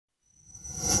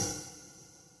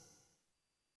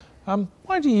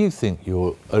Why do you think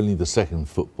you're only the second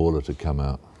footballer to come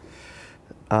out?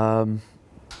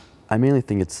 I mainly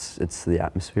think it's the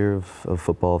atmosphere of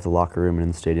football, of the locker room and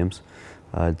in the stadiums.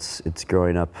 It's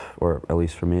growing up, or at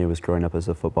least for me, it was growing up as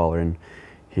a footballer and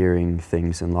hearing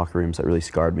things in locker rooms that really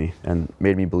scarred me and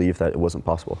made me believe that it wasn't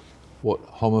possible. What,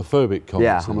 homophobic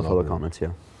comments? Yeah, homophobic comments,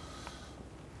 yeah.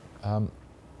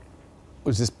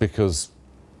 Was this because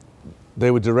they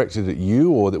were directed at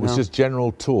you, or that was just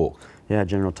general talk? Yeah,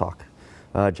 general talk.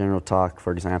 General talk,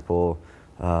 for example,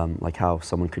 like how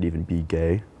someone could even be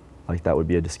gay. Like that would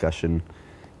be a discussion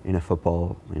in a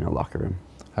football, locker room.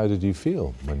 How did you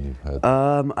feel when you heard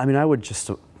that? I mean,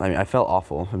 I felt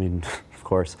awful. I mean, of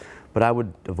course, but I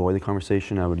would avoid the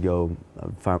conversation. I would go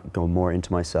more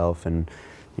into myself and,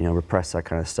 repress that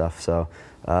kind of stuff. So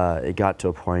it got to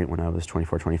a point when I was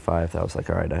 24, 25 that I was like,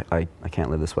 all right, I can't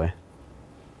live this way.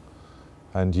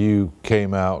 And you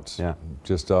came out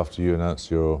just after you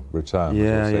announced your retirement,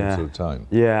 or same sort of time?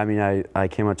 Yeah, I mean, I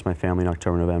came out to my family in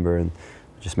October, November, and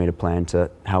just made a plan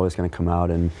to how I was going to come out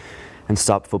and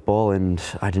stop football, and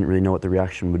I didn't really know what the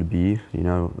reaction would be.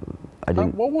 I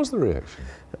didn't. What was the reaction?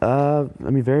 I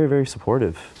mean, very, very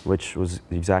supportive, which was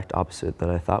the exact opposite that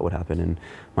I thought would happen. And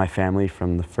my family,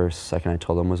 from the first second I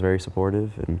told them, was very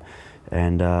supportive, and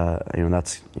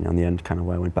that's in the end kind of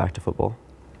why I went back to football.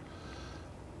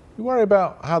 You worry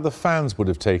about how the fans would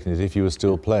have taken it if you were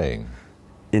still playing?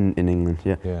 In England,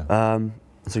 yeah.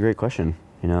 That's a great question.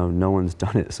 No one's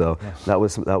done it, so that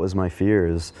was my fear.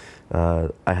 Is I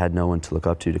had no one to look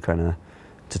up to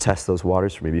test those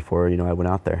waters for me before I went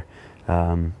out there.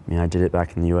 I did it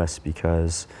back in the U.S.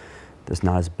 because there's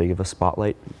not as big of a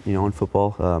spotlight, in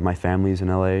football. My family's in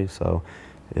LA, so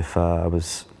if I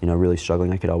was really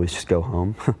struggling, I could always just go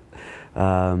home.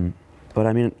 But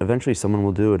I mean, eventually someone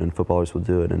will do it, and footballers will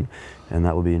do it, and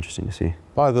that will be interesting to see.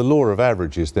 By the law of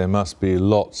averages, there must be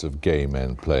lots of gay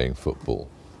men playing football.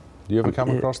 Do you ever come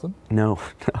across them? No,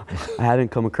 I haven't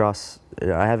come across.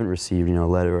 I haven't received a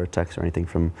letter or a text or anything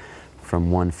from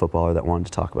one footballer that wanted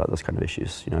to talk about those kind of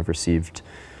issues. I've received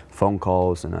phone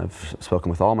calls, and I've spoken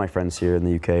with all my friends here in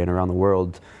the UK and around the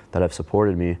world that have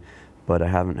supported me, but I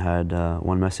haven't had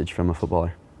one message from a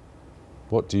footballer.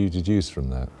 What do you deduce from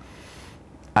that?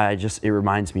 It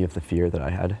reminds me of the fear that I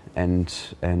had, and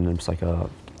it's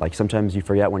like sometimes you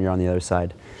forget when you're on the other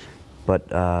side,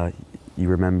 but you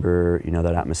remember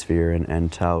that atmosphere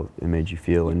and how it made you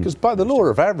feel. Because by the law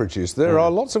of averages, there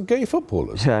are lots of gay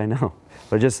footballers. Yeah, I know,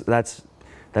 but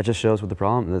that just shows what the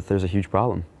problem, that there's a huge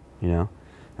problem,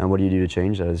 and what do you do to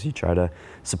change that? Is you try to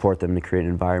support them to create an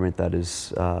environment that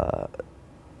is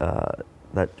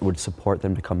that would support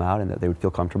them to come out and that they would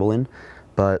feel comfortable in,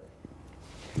 but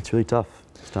it's really tough.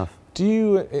 It's tough. Do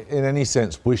you, in any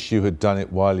sense, wish you had done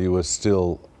it while you were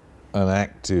still an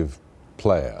active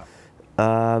player?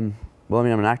 Well, I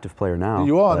mean, I'm an active player now.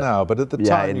 You are now, but at the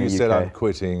time you said, UK. I'm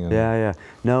quitting. And Yeah.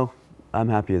 No, I'm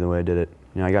happy the way I did it.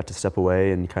 I got to step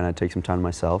away and kind of take some time to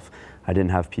myself. I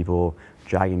didn't have people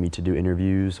dragging me to do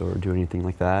interviews or do anything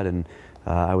like that, and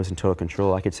I was in total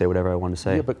control. I could say whatever I wanted to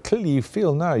say. Yeah, but clearly you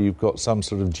feel now you've got some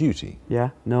sort of duty.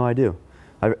 Yeah, no, I do.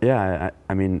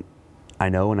 I mean, I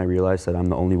know and I realize that I'm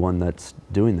the only one that's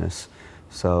doing this.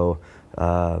 So,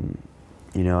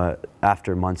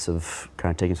 after months of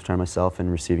kind of taking some time myself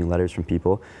and receiving letters from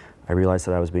people, I realized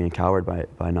that I was being a coward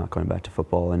by not going back to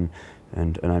football, and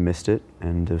I missed it,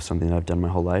 and it was something that I've done my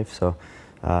whole life. So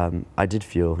I did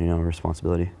feel, a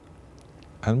responsibility.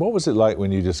 And what was it like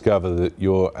when you discovered that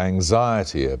your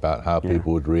anxiety about how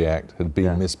people would react had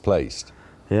been misplaced?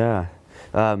 Yeah.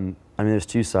 I mean, there's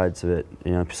two sides of it.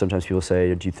 Sometimes people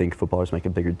say, do you think footballers make a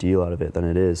bigger deal out of it than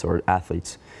it is, or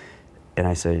athletes? And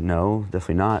I say, no,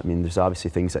 definitely not. I mean, there's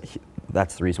obviously things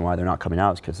that's the reason why they're not coming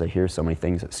out, is because they hear so many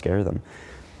things that scare them.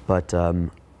 But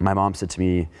my mom said to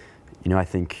me, I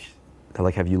think,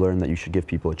 have you learned that you should give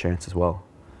people a chance as well?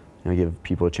 Give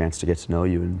people a chance to get to know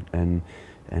you and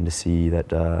to see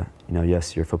that,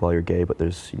 yes, you're a footballer, you're gay, but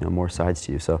there's, more sides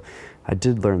to you. So I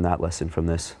did learn that lesson from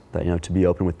this, that, to be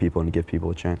open with people and to give people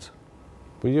a chance.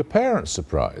 Were your parents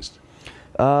surprised?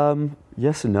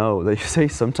 Yes and no. They say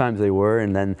sometimes they were,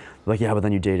 and then like, yeah, but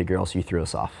then you dated a girl, so you threw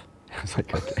us off. I was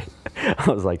like, okay. I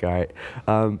was like, all right.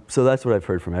 So that's what I've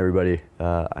heard from everybody.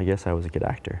 I guess I was a good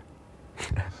actor.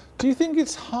 Do you think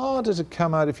it's harder to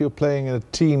come out if you're playing in a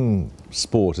team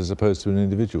sport as opposed to an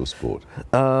individual sport?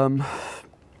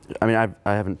 I mean,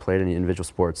 I haven't played any individual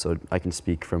sports, so I can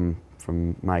speak from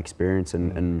my experience,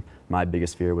 and my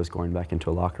biggest fear was going back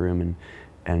into a locker room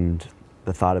and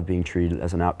the thought of being treated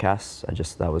as an outcast.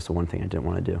 That was the one thing I didn't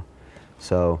want to do.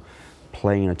 So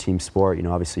playing in a team sport,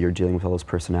 obviously you're dealing with all those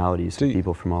personalities,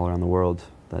 people from all around the world.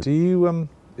 Do you,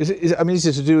 I mean, is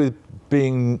it to do with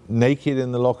being naked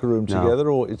in the locker room together,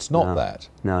 or it's not that?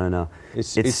 No.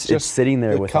 It's just sitting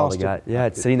there with all the guys. Yeah,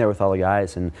 it's sitting there with all the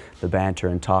guys and the banter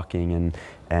and talking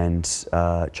and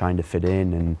trying to fit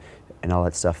in and all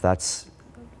that stuff. That's,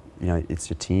 you know, it's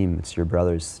your team, it's your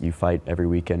brothers. You fight every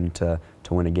weekend to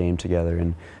win a game together,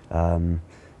 and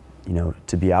you know,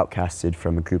 to be outcasted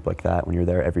from a group like that when you're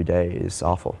there every day is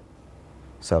awful.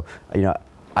 So, you know,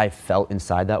 I felt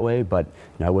inside that way, but you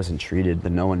know, I wasn't treated.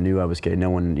 No one knew I was gay.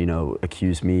 No one, you know,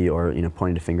 accused me or, you know,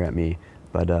 pointed a finger at me.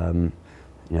 But you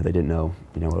know, they didn't know.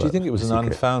 You know. Do you think it was an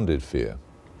unfounded fear?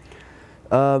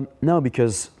 No,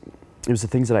 because it was the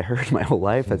things that I heard my whole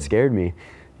life that scared me.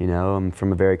 You know, I'm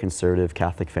from a very conservative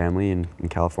Catholic family in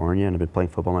California, and I've been playing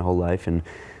football my whole life. And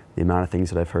the amount of things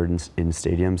that I've heard in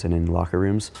stadiums and in locker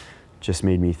rooms just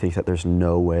made me think that there's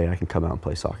no way I can come out and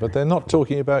play soccer. But they're not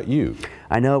talking about you.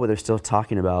 I know, but they're still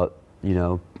talking about, you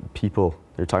know, people.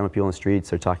 They're talking about people in the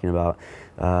streets. They're talking about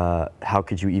how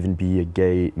could you even be a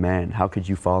gay man? How could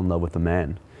you fall in love with a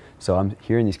man? So I'm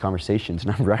hearing these conversations,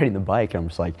 and I'm riding the bike, and I'm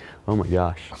just like, oh my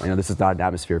gosh, you know, this is not an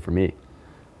atmosphere for me.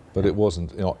 But it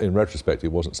wasn't, you know, in retrospect,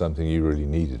 it wasn't something you really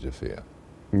needed to fear.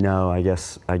 No, I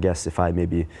guess if I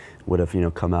maybe would have, you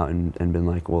know, come out and been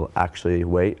like, well, actually,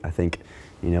 wait, I think,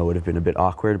 you know, it would have been a bit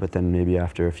awkward, but then maybe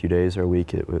after a few days or a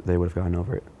week, they would have gotten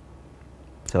over it.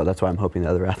 So that's why I'm hoping that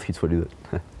other athletes would do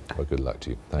it. Well, good luck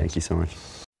to you. Thanks. Thank you so much.